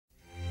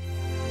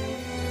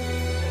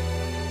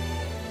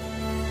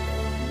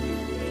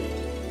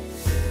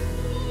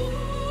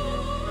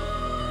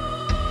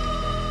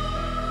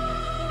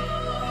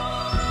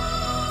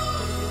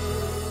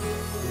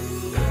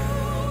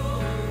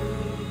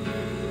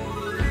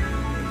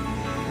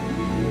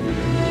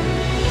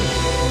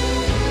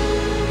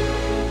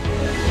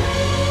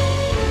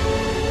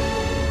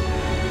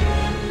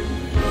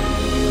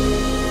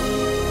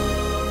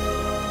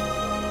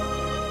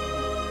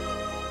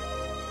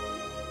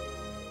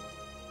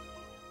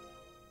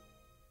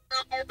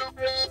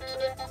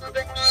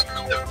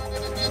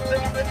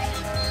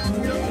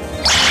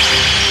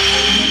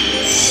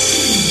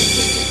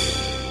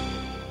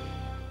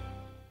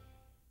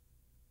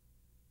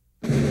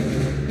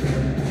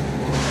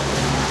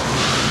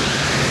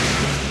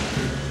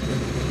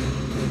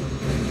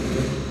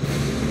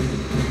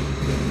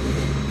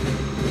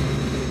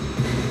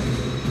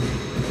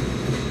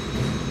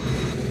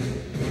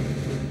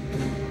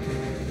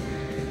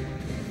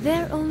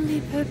Their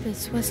only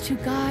purpose was to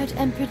guard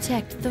and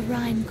protect the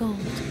Rhine gold.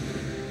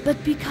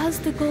 But because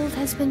the gold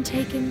has been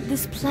taken,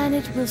 this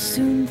planet will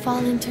soon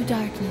fall into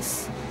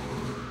darkness.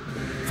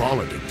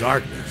 Fall into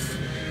darkness?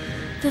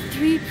 The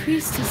three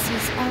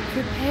priestesses are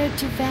prepared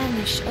to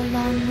vanish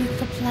along with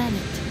the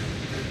planet.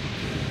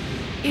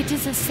 It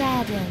is a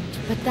sad end,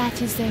 but that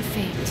is their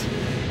fate.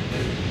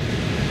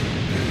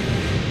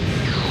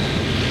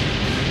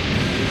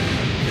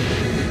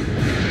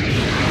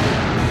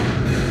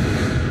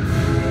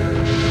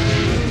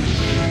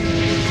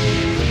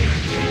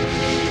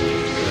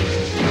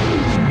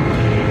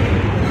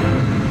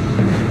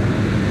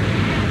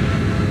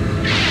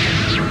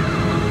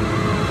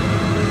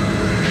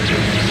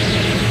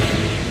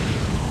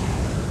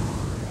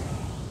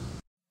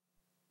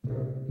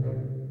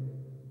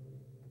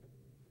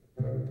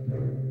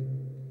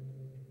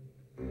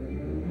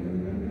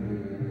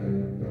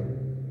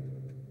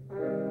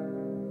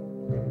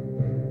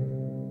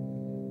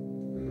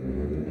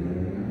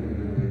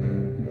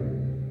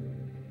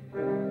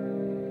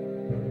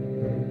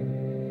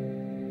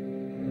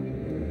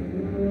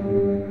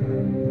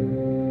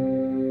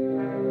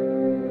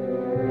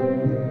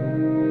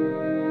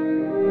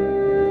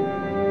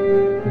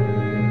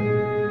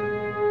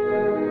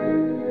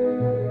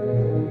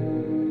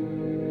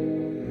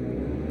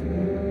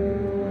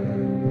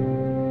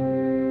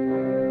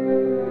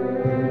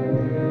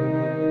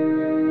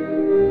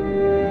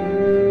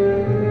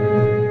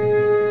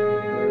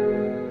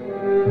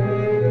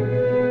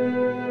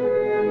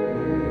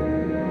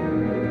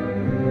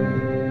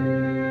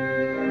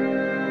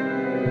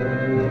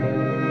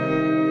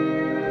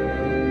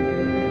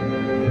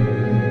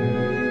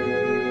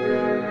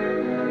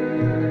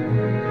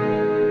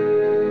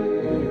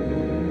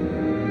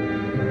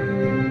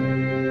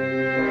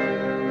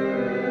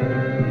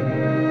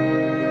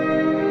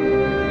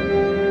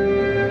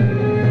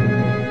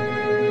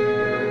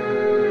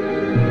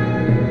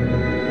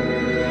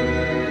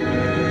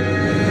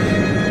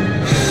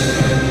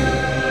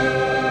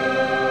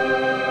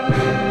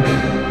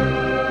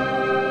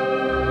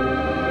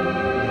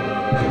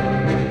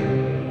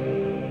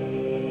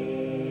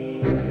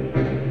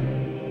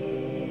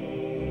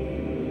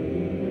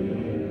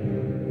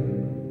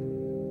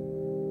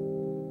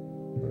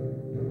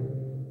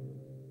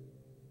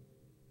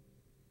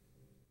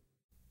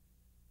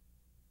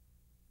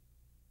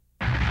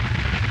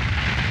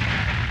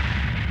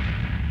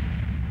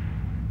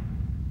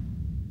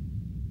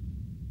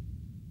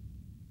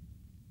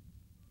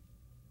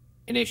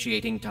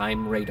 Initiating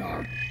time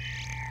radar.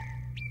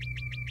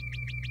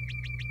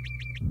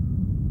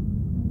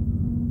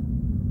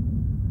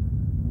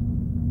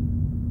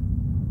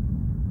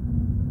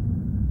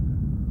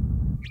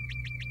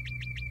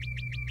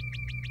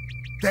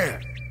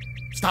 There!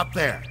 Stop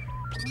there!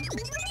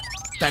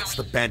 That's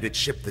the bandit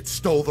ship that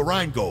stole the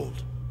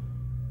Rheingold.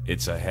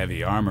 It's a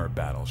heavy armor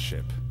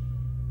battleship.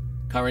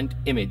 Current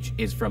image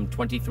is from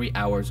 23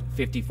 hours,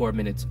 54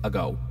 minutes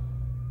ago.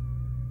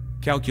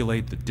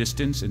 Calculate the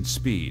distance and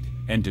speed,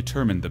 and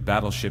determine the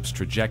battleship's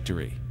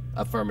trajectory.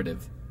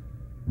 Affirmative.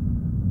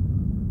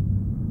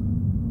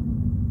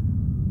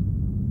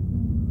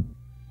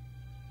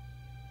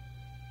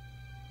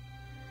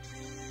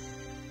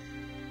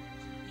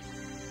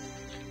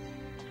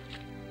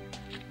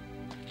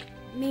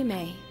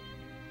 Mime.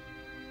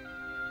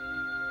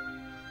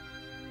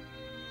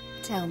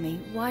 Tell me,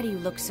 why do you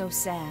look so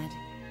sad?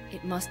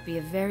 It must be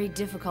a very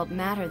difficult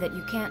matter that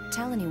you can't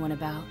tell anyone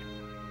about.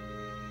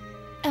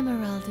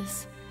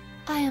 Emeraldus,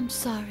 I am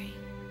sorry.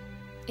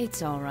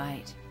 It's all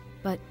right.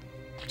 But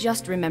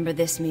just remember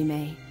this,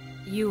 Mime.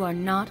 You are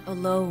not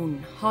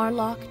alone.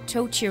 Harlock,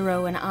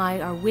 Tochiro, and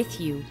I are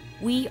with you.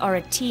 We are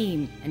a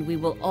team, and we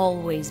will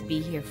always be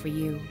here for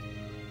you.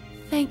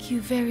 Thank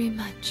you very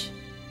much.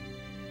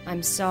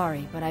 I'm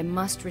sorry, but I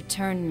must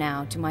return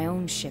now to my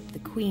own ship, the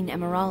Queen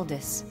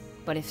Emeraldus.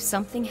 But if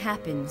something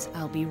happens,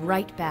 I'll be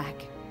right back.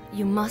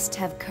 You must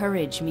have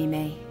courage,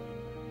 Mime.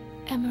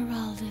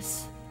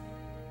 Emeraldus.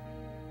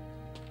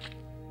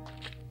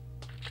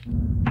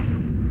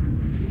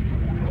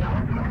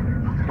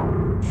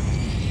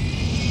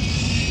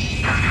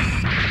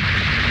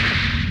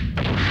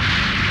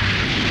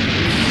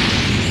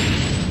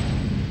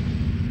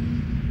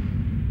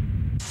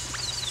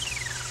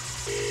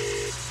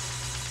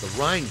 The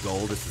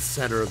Rheingold is the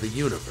center of the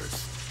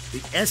universe,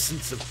 the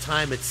essence of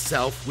time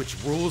itself which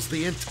rules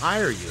the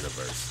entire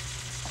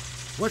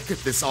universe. What could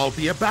this all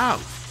be about?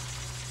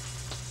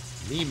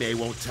 Mime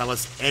won't tell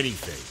us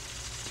anything.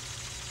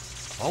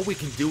 All we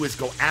can do is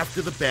go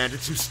after the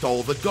bandits who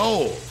stole the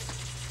gold.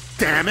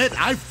 Damn it,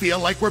 I feel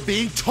like we're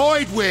being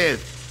toyed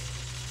with!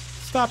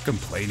 Stop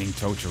complaining,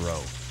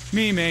 Tochiro.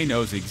 Mime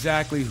knows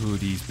exactly who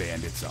these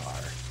bandits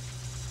are.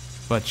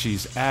 But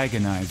she's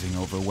agonizing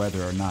over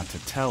whether or not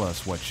to tell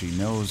us what she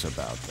knows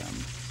about them.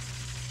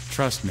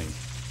 Trust me,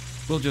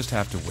 we'll just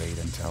have to wait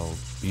until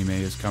Mime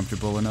is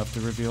comfortable enough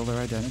to reveal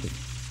their identity.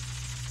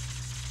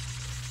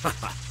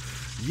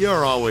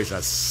 You're always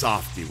a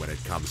softie when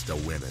it comes to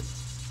women.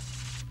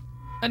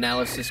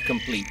 Analysis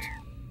complete.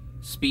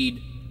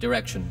 Speed,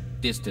 direction,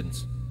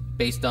 distance.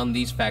 Based on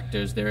these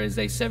factors, there is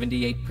a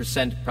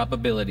 78%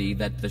 probability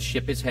that the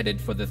ship is headed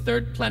for the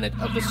third planet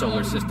of the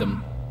solar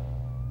system,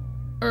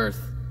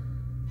 Earth.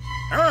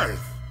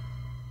 Earth?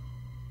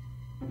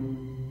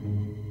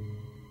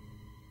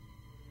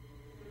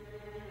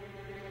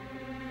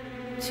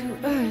 To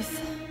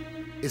Earth.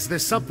 Is there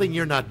something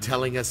you're not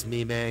telling us,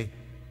 Mime?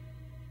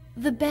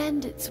 The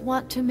bandits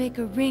want to make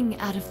a ring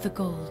out of the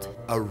gold.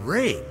 A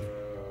ring?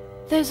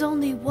 There's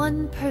only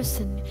one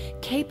person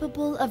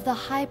capable of the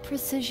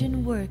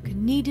high-precision work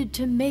needed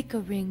to make a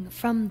ring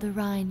from the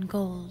Rhine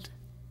gold.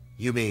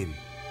 You mean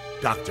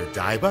Dr.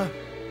 Daiba?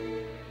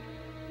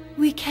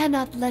 We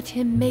cannot let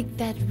him make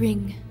that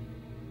ring.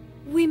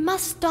 We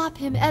must stop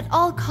him at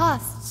all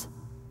costs.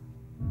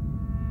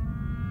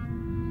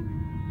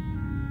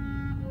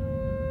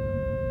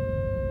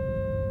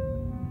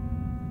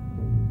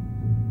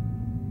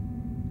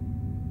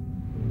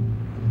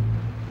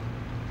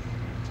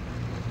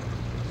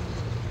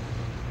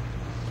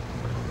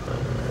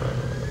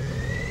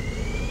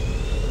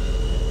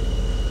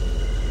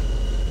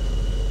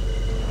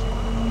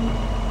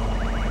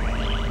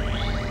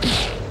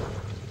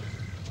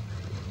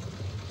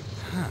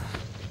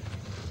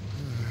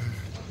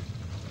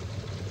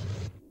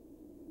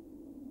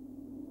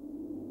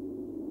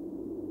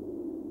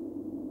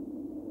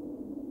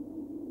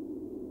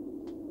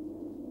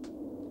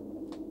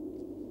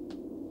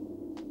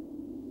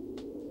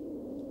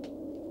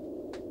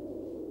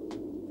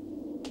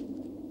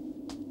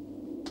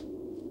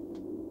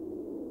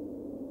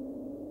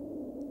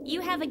 You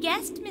have a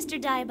guest,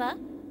 Mr. Daiba.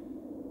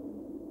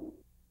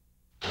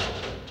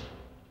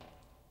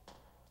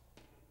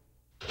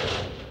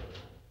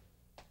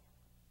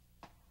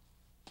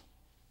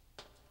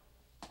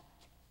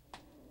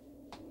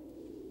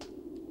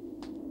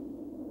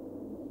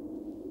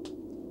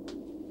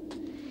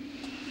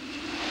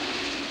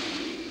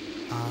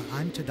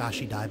 I'm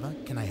Tadashi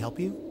Daiba. Can I help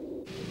you?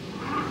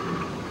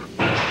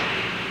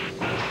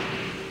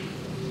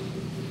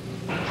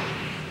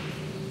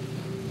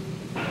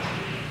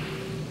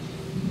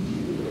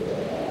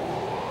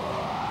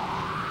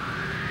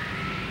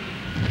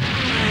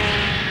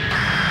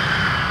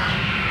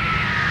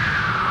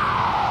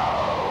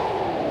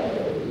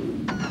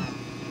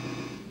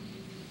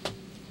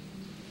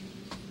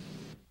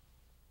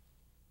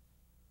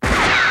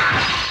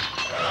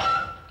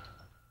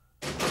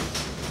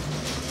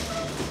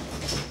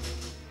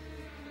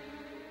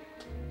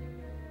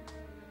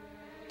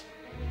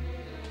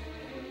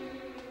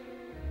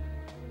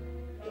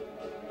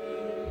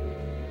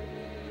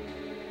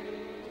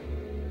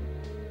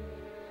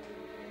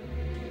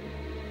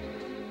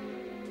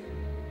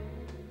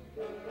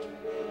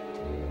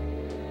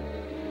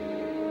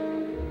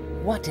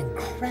 What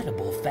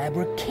incredible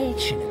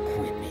fabrication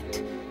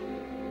equipment.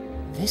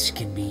 This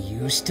can be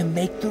used to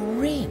make the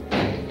ring.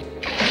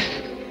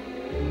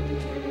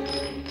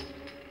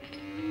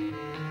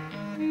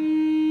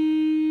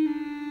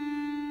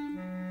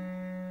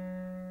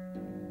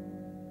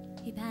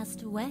 He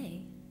passed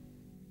away.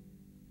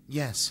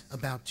 Yes,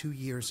 about 2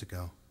 years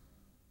ago.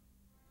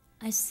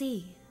 I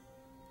see.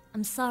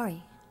 I'm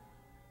sorry.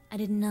 I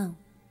didn't know.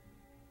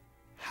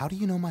 How do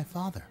you know my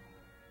father?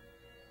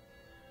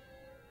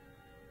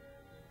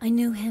 I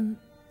knew him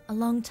a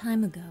long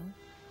time ago.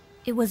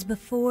 It was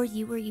before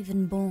you were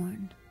even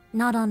born.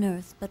 Not on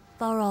Earth, but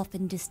far off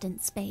in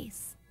distant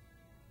space.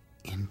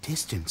 In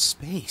distant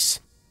space?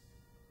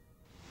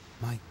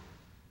 My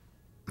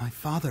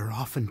father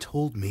often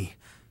told me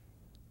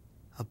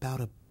about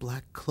a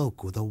black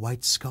cloak with a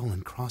white skull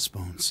and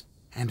crossbones,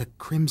 and a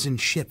crimson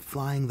ship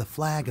flying the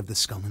flag of the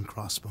skull and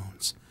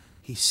crossbones.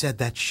 He said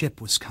that ship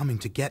was coming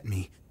to get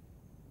me,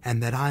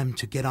 and that I'm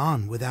to get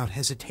on without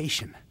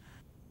hesitation.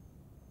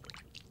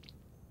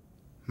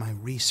 My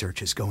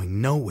research is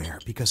going nowhere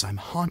because I'm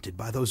haunted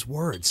by those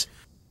words.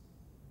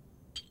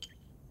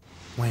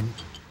 When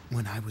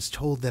I was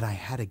told that I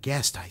had a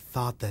guest, I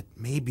thought that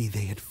maybe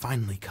they had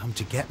finally come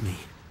to get me.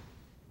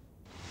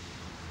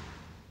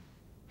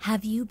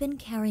 Have you been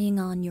carrying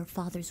on your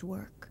father's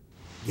work?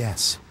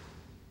 Yes,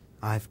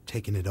 I've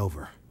taken it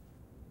over.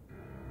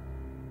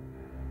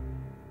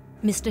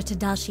 Mr.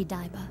 Tadashi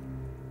Daiba,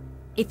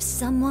 if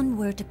someone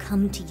were to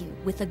come to you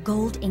with a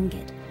gold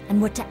ingot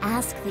and were to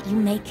ask that you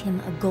make him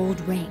a gold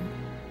ring,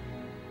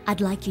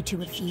 I'd like you to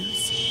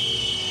refuse.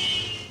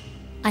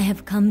 I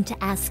have come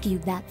to ask you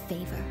that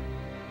favor.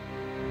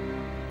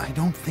 I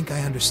don't think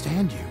I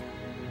understand you.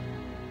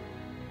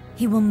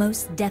 He will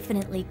most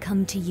definitely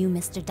come to you,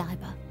 Mr.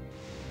 Daiba.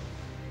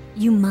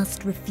 You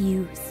must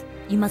refuse.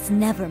 You must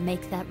never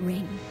make that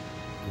ring.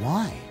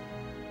 Why?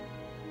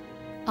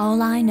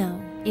 All I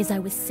know is I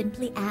was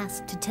simply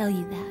asked to tell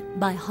you that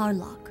by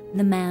Harlock.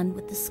 The man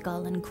with the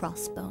skull and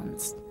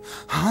crossbones.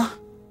 Huh?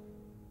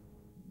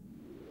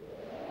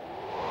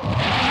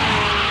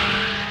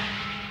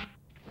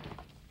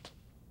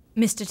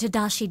 Mr.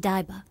 Tadashi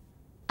Daiba,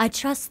 I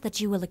trust that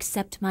you will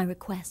accept my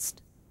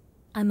request.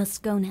 I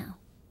must go now.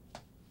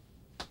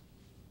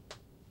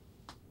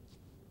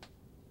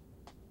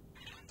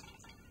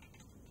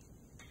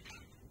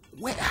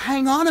 Wait,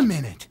 hang on a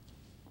minute.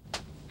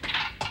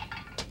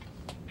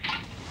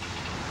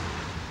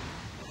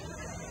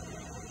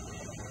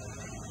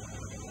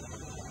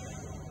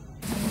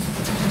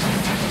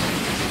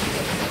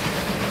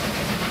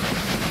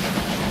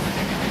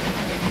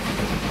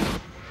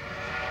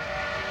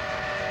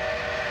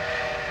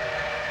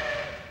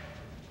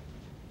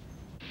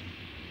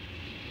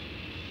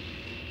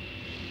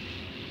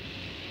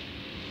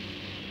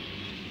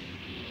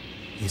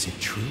 Is it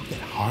true that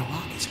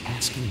Harlock is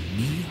asking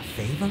me a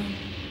favor?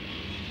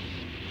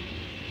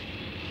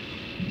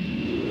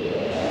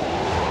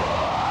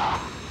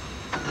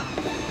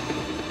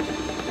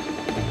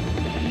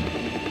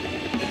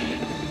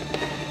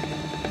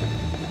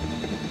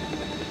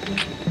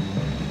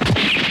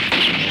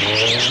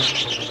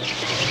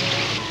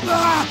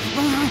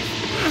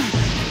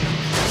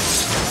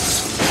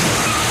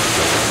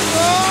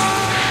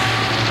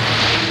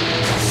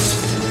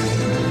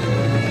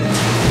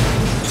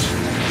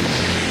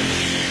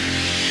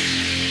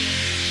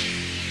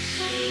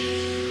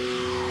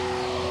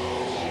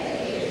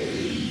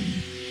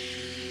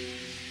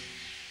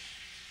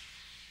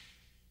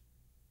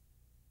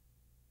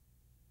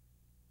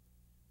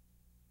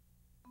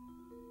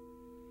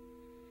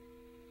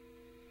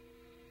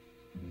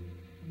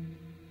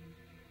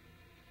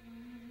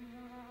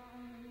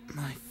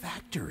 My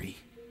factory.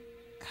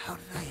 How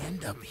did I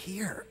end up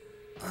here?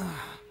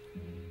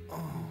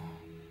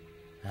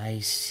 I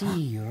see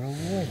you're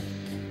awake.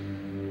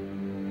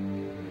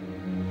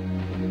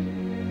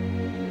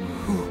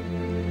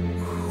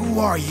 Who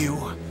are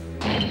you?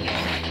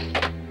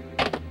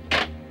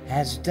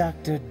 Has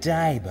Dr.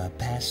 Daiba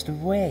passed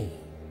away?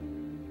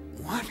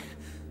 What?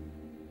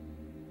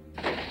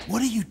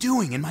 What are you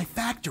doing in my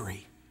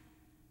factory?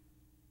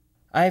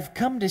 I've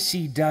come to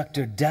see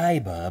Dr.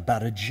 Daiba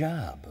about a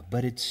job,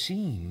 but it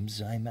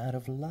seems I'm out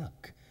of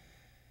luck.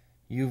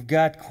 You've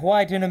got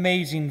quite an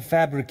amazing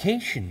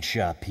fabrication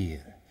shop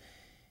here.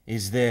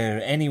 Is there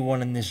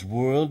anyone in this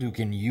world who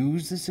can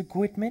use this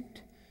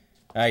equipment?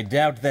 I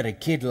doubt that a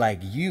kid like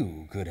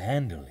you could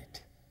handle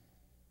it.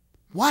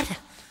 What?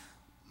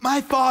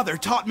 My father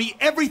taught me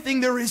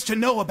everything there is to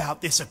know about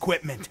this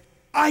equipment.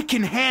 I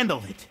can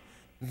handle it.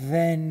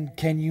 Then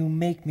can you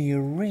make me a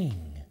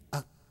ring?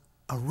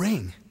 A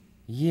ring?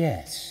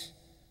 Yes,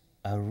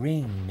 a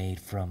ring made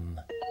from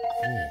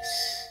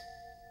this.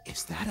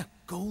 Is that a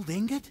gold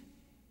ingot?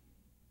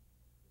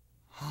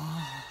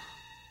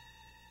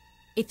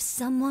 If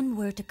someone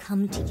were to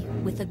come to you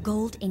with a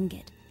gold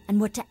ingot and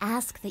were to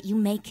ask that you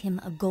make him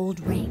a gold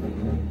ring,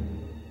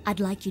 I'd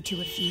like you to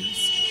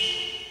refuse.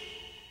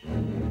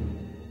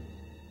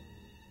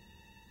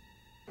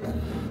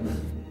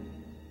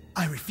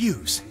 I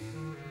refuse.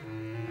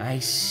 I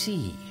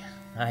see.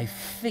 I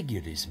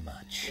figured as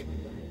much.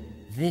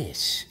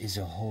 This is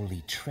a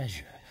holy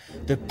treasure,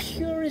 the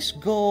purest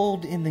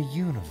gold in the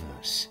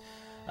universe.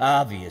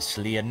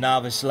 Obviously, a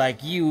novice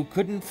like you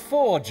couldn't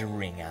forge a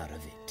ring out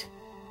of it.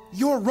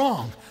 You're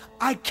wrong.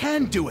 I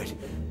can do it.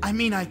 I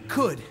mean, I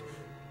could.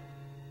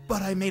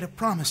 But I made a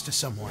promise to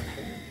someone.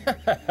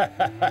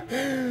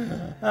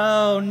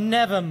 Oh,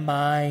 never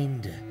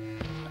mind.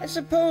 I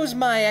suppose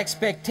my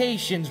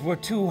expectations were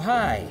too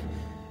high.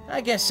 I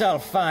guess I'll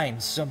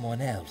find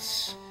someone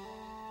else.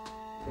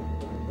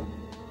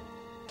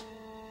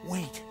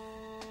 Wait.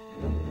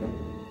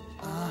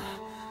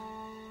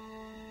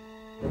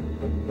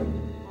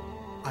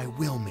 I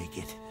will make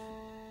it.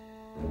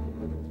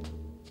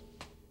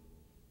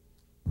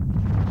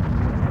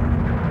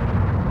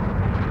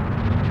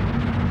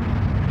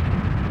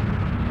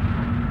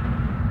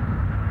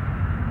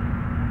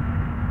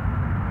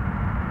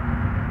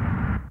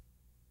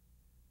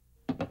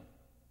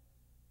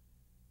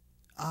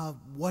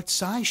 What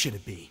size should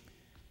it be?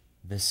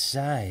 The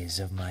size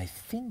of my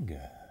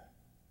finger.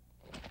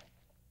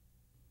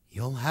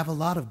 You'll have a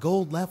lot of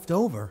gold left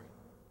over.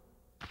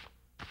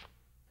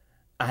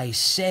 I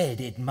said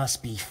it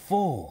must be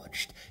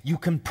forged. You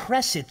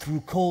compress it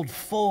through cold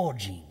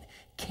forging,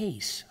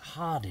 case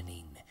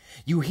hardening.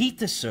 You heat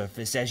the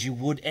surface as you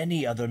would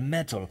any other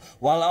metal,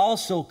 while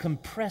also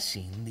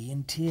compressing the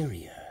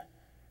interior.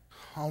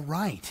 All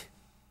right.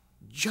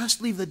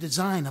 Just leave the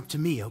design up to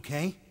me,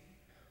 okay?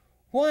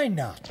 Why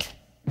not?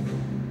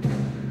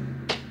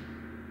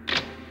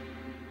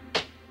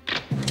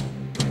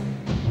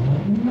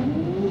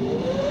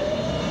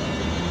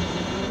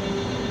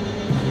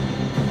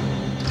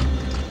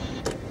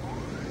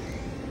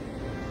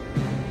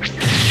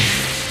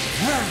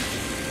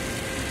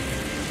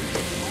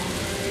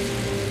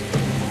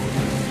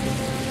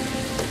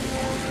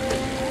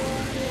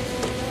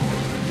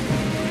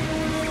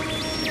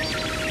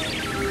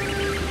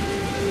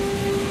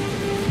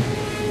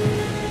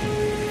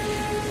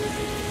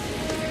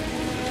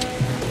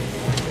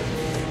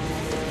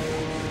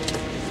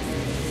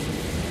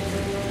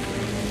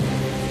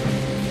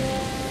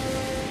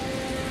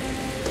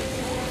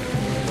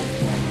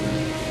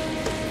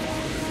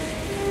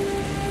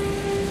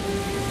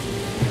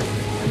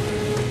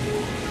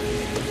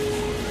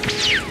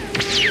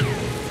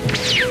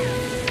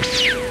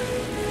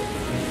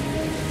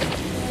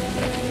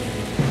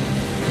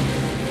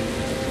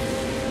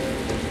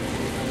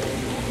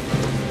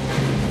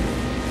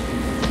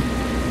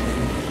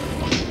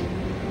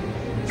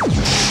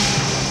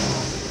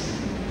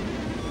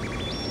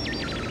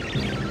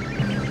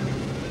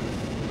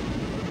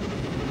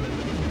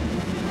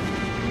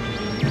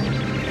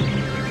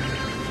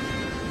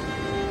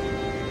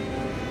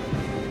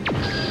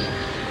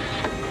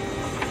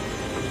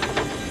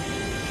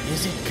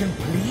 Is it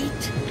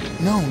complete?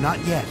 No,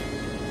 not yet.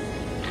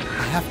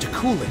 I have to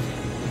cool it.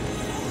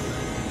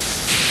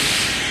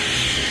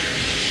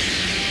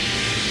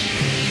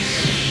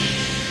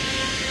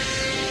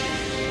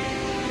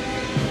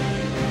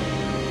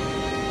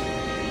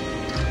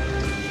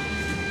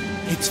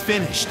 It's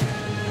finished.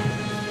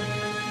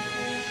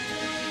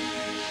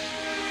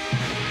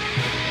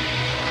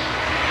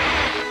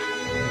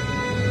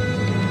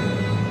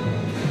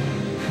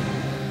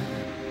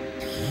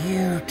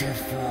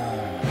 Beautiful.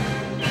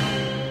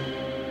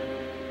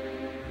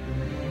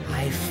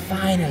 I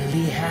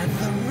finally have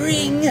the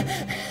ring.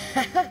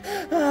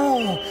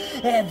 Oh,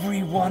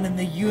 everyone in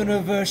the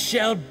universe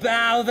shall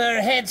bow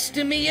their heads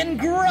to me and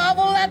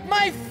grovel at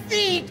my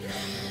feet.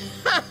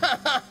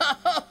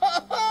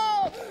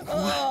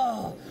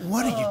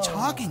 What are you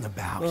talking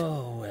about?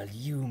 Oh, well,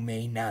 you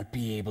may not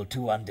be able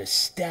to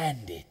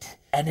understand it,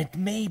 and it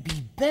may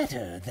be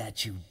better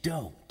that you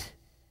don't.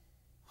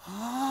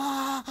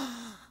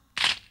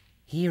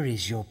 Here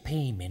is your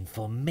payment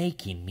for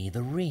making me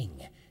the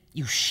ring.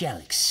 You shall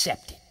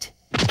accept it.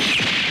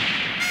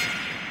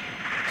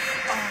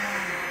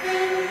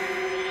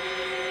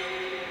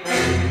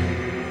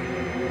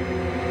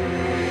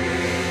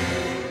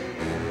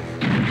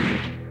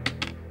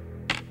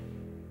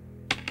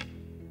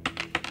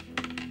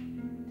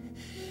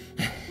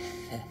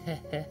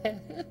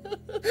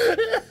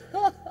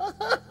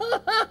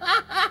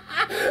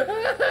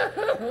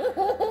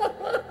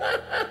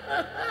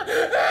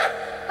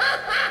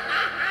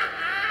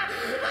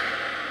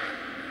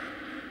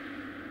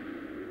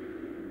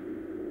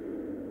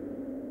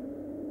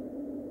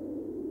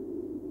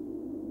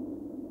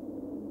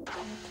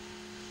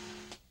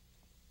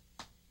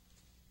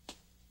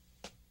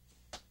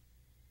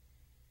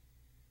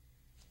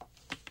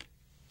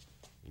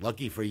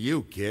 Lucky for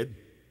you, kid,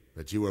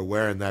 that you were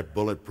wearing that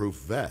bulletproof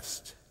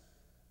vest.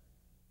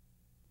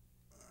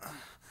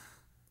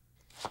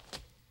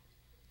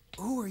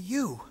 Who are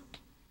you?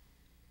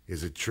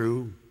 Is it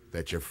true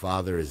that your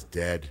father is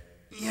dead?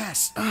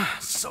 Yes,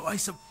 so I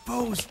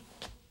suppose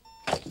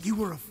you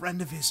were a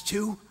friend of his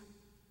too?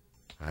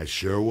 I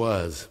sure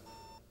was.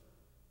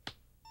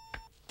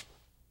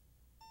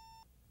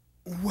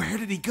 Where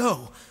did he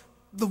go?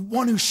 The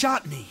one who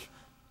shot me?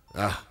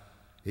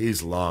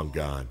 He's long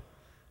gone.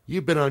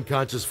 You've been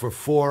unconscious for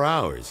 4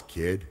 hours,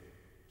 kid.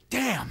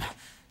 Damn!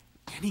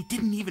 And he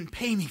didn't even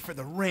pay me for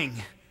the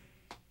ring.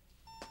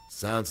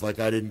 Sounds like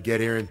I didn't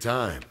get here in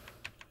time.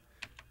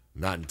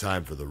 Not in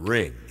time for the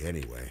ring,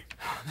 anyway.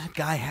 That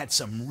guy had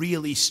some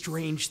really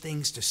strange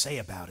things to say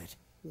about it.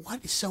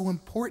 What is so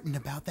important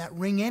about that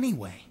ring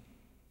anyway?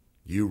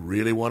 You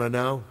really want to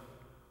know?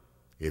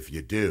 If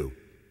you do,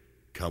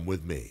 come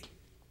with me.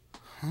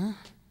 Huh?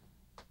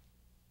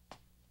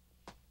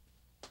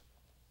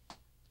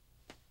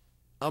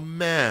 A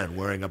man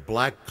wearing a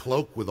black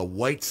cloak with a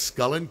white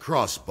skull and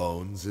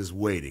crossbones is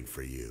waiting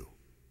for you.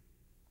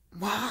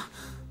 What?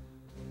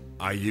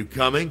 Are you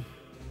coming?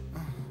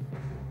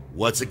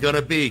 What's it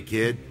gonna be,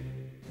 kid?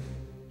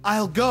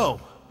 I'll go.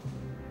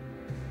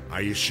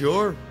 Are you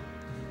sure?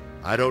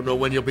 I don't know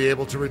when you'll be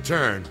able to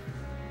return.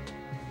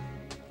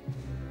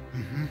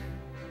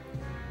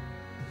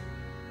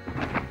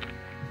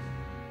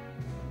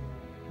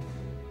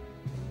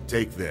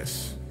 Take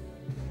this.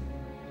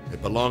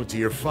 It belonged to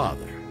your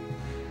father.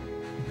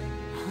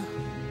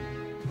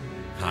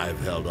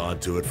 I've held on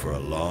to it for a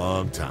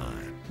long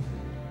time.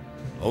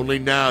 Only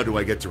now do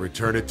I get to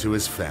return it to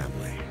his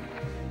family.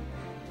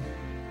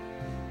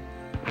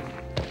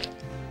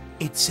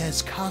 It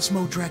says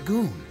Cosmo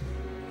Dragoon.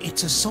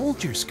 It's a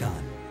soldier's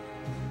gun.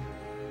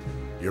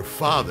 Your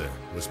father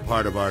was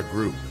part of our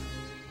group.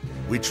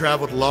 We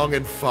traveled long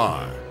and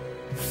far,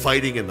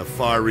 fighting in the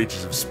far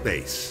reaches of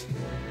space.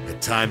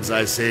 At times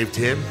I saved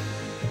him,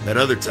 at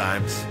other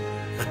times,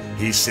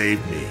 he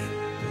saved me.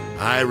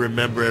 I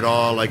remember it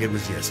all like it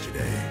was yesterday.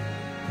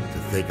 To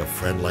think a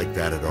friend like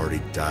that had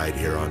already died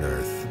here on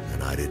Earth,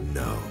 and I didn't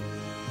know.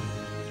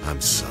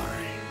 I'm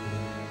sorry.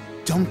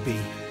 Don't be.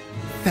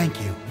 Thank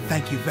you.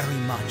 Thank you very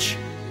much.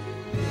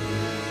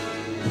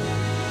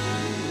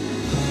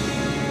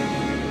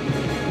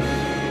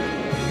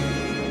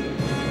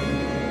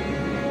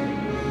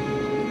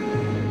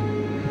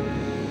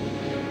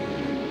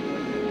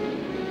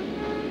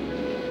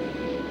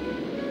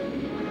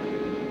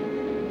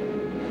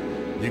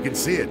 You can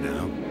see it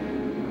now.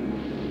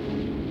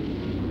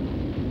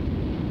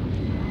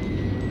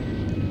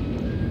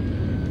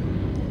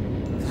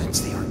 That's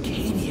the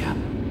Arcadia.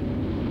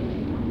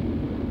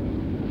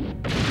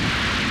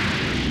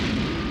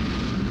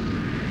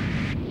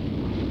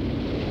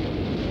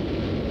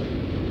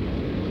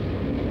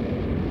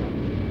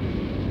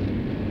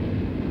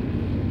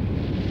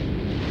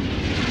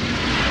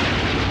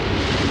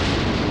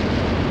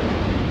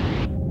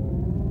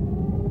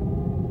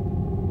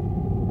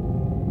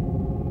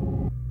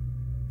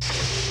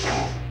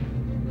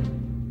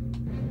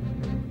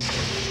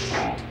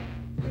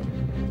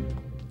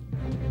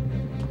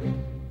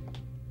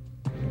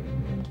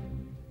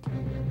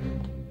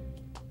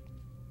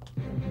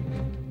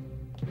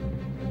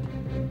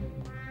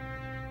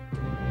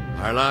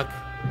 Harlock,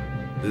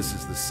 this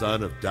is the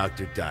son of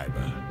Dr.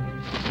 Daiba.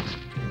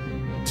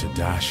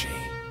 Tadashi.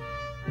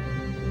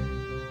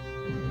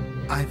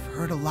 I've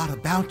heard a lot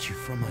about you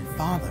from my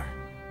father.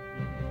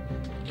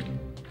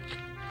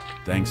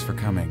 Thanks for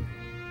coming.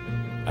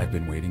 I've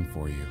been waiting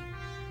for you.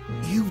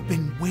 You've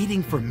been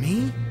waiting for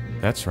me?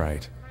 That's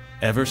right.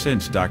 Ever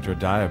since Dr.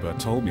 Daiba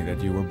told me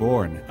that you were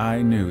born,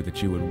 I knew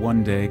that you would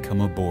one day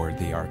come aboard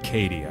the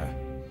Arcadia.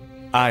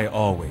 I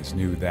always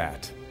knew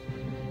that.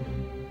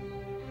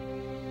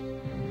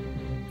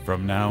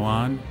 From now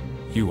on,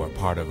 you are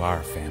part of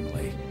our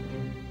family.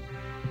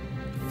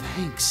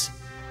 Thanks.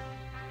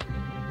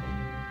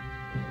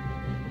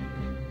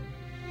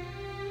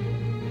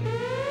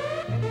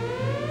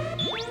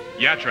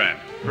 Yatran,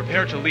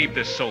 prepare to leave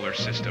this solar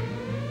system.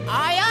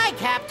 Aye, aye,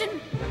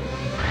 Captain.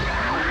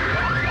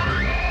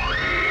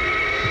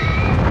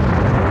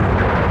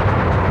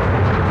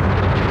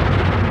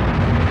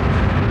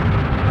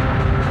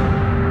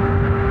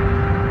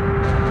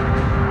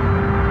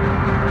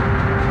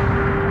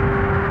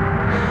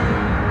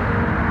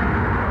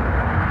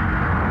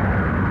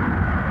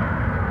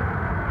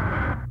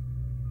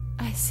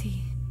 I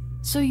see.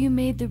 So you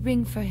made the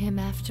ring for him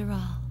after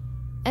all.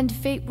 And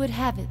fate would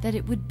have it that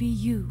it would be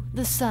you,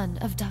 the son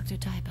of Dr.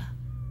 Daiba.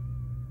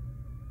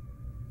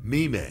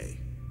 Mime,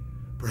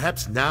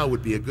 perhaps now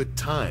would be a good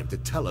time to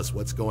tell us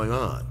what's going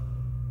on.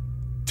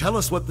 Tell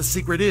us what the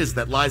secret is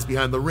that lies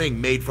behind the ring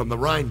made from the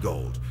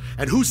Rheingold,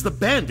 and who's the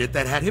bandit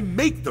that had him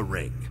make the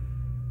ring.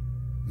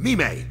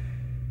 Mime,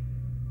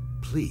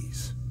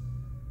 please.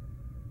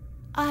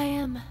 I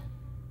am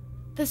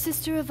the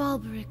sister of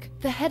Alberic,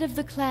 the head of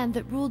the clan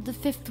that ruled the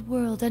Fifth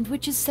World and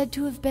which is said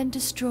to have been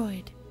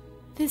destroyed.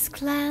 This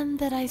clan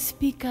that I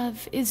speak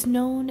of is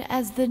known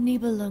as the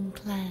Niebelung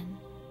clan.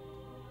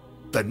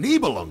 The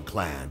Niebelung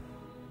clan?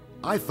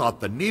 I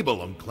thought the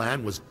Niebelung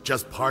clan was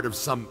just part of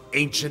some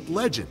ancient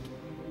legend.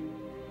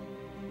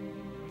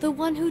 The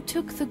one who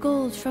took the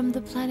gold from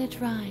the planet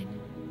Rhine,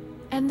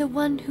 and the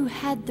one who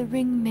had the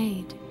ring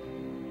made,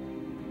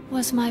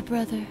 was my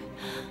brother,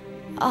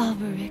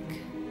 Alberic.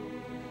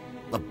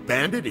 The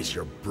bandit is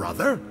your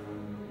brother?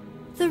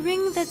 The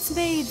ring that's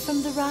made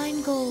from the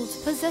Rheingold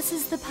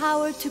possesses the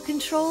power to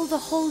control the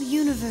whole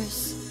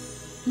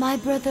universe. My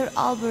brother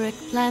Alberic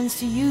plans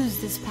to use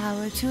this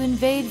power to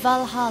invade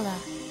Valhalla.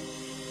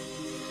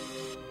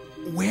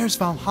 Where's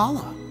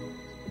Valhalla?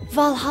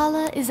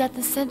 Valhalla is at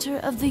the center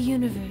of the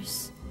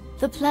universe,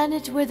 the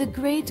planet where the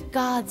great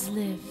gods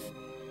live.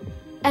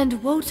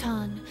 And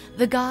Wotan,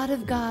 the god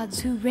of gods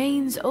who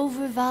reigns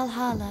over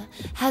Valhalla,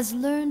 has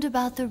learned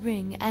about the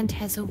ring and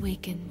has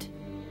awakened.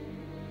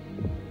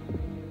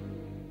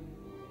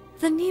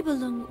 The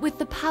Niebelung, with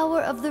the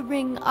power of the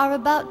ring, are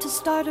about to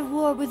start a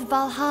war with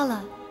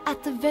Valhalla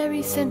at the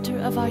very center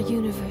of our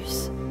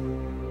universe.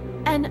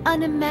 An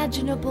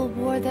unimaginable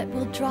war that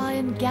will draw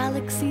in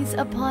galaxies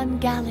upon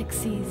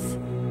galaxies.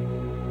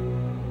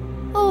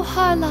 Oh,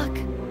 Harlock,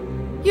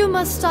 you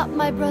must stop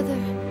my brother.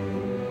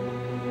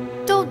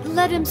 Don't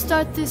let him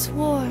start this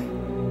war.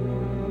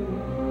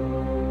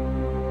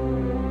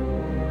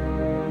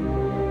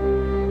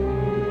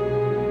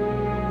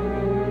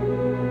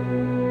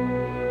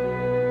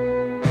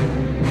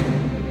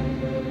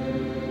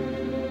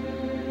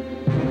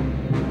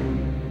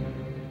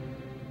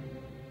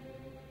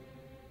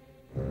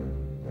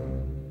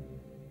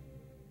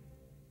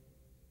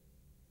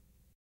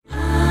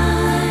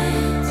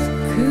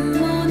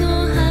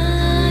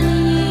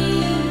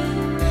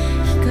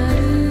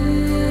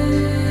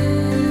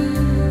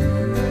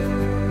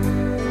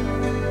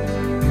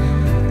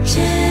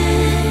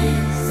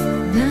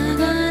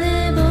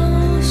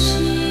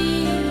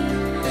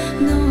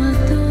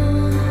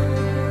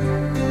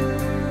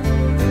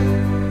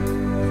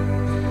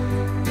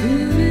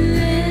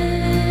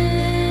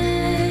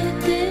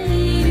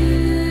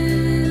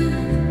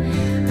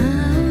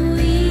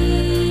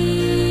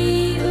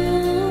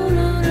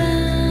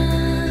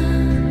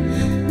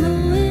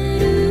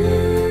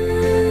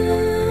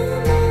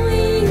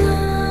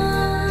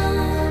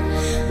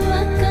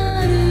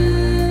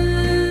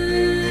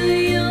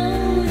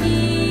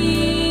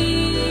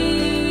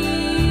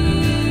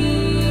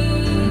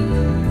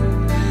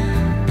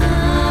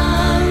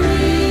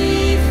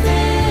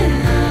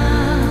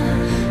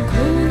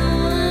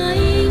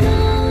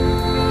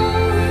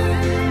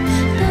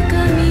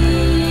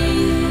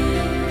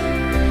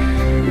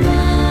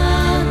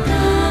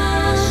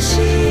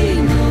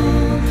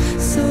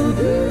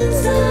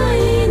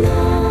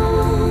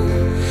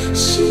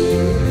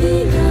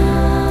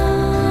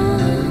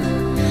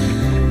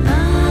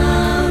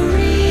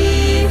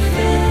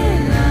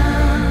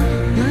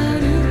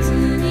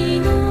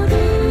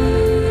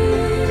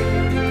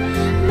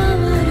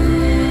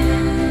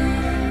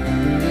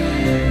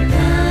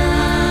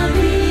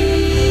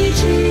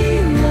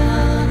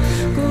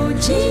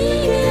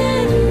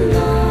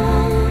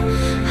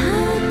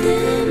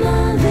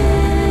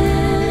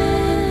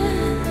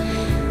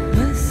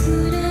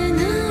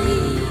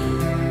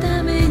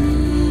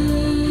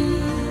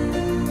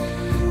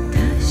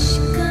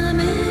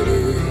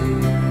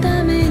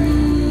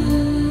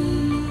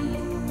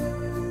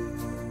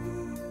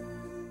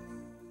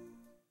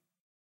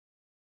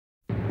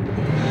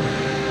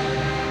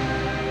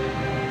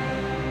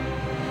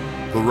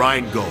 The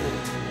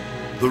Rheingold,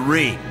 the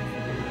Ring,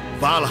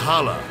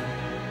 Valhalla,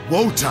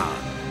 Wotan.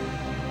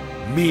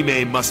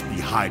 Mime must be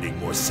hiding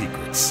more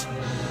secrets.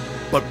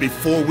 But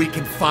before we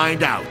can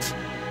find out,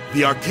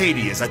 the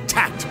Arcadia is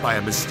attacked by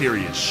a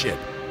mysterious ship.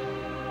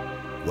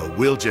 Well,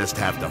 we'll just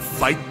have to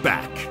fight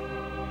back.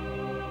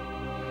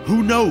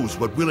 Who knows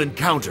what we'll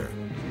encounter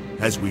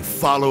as we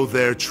follow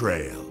their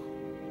trail?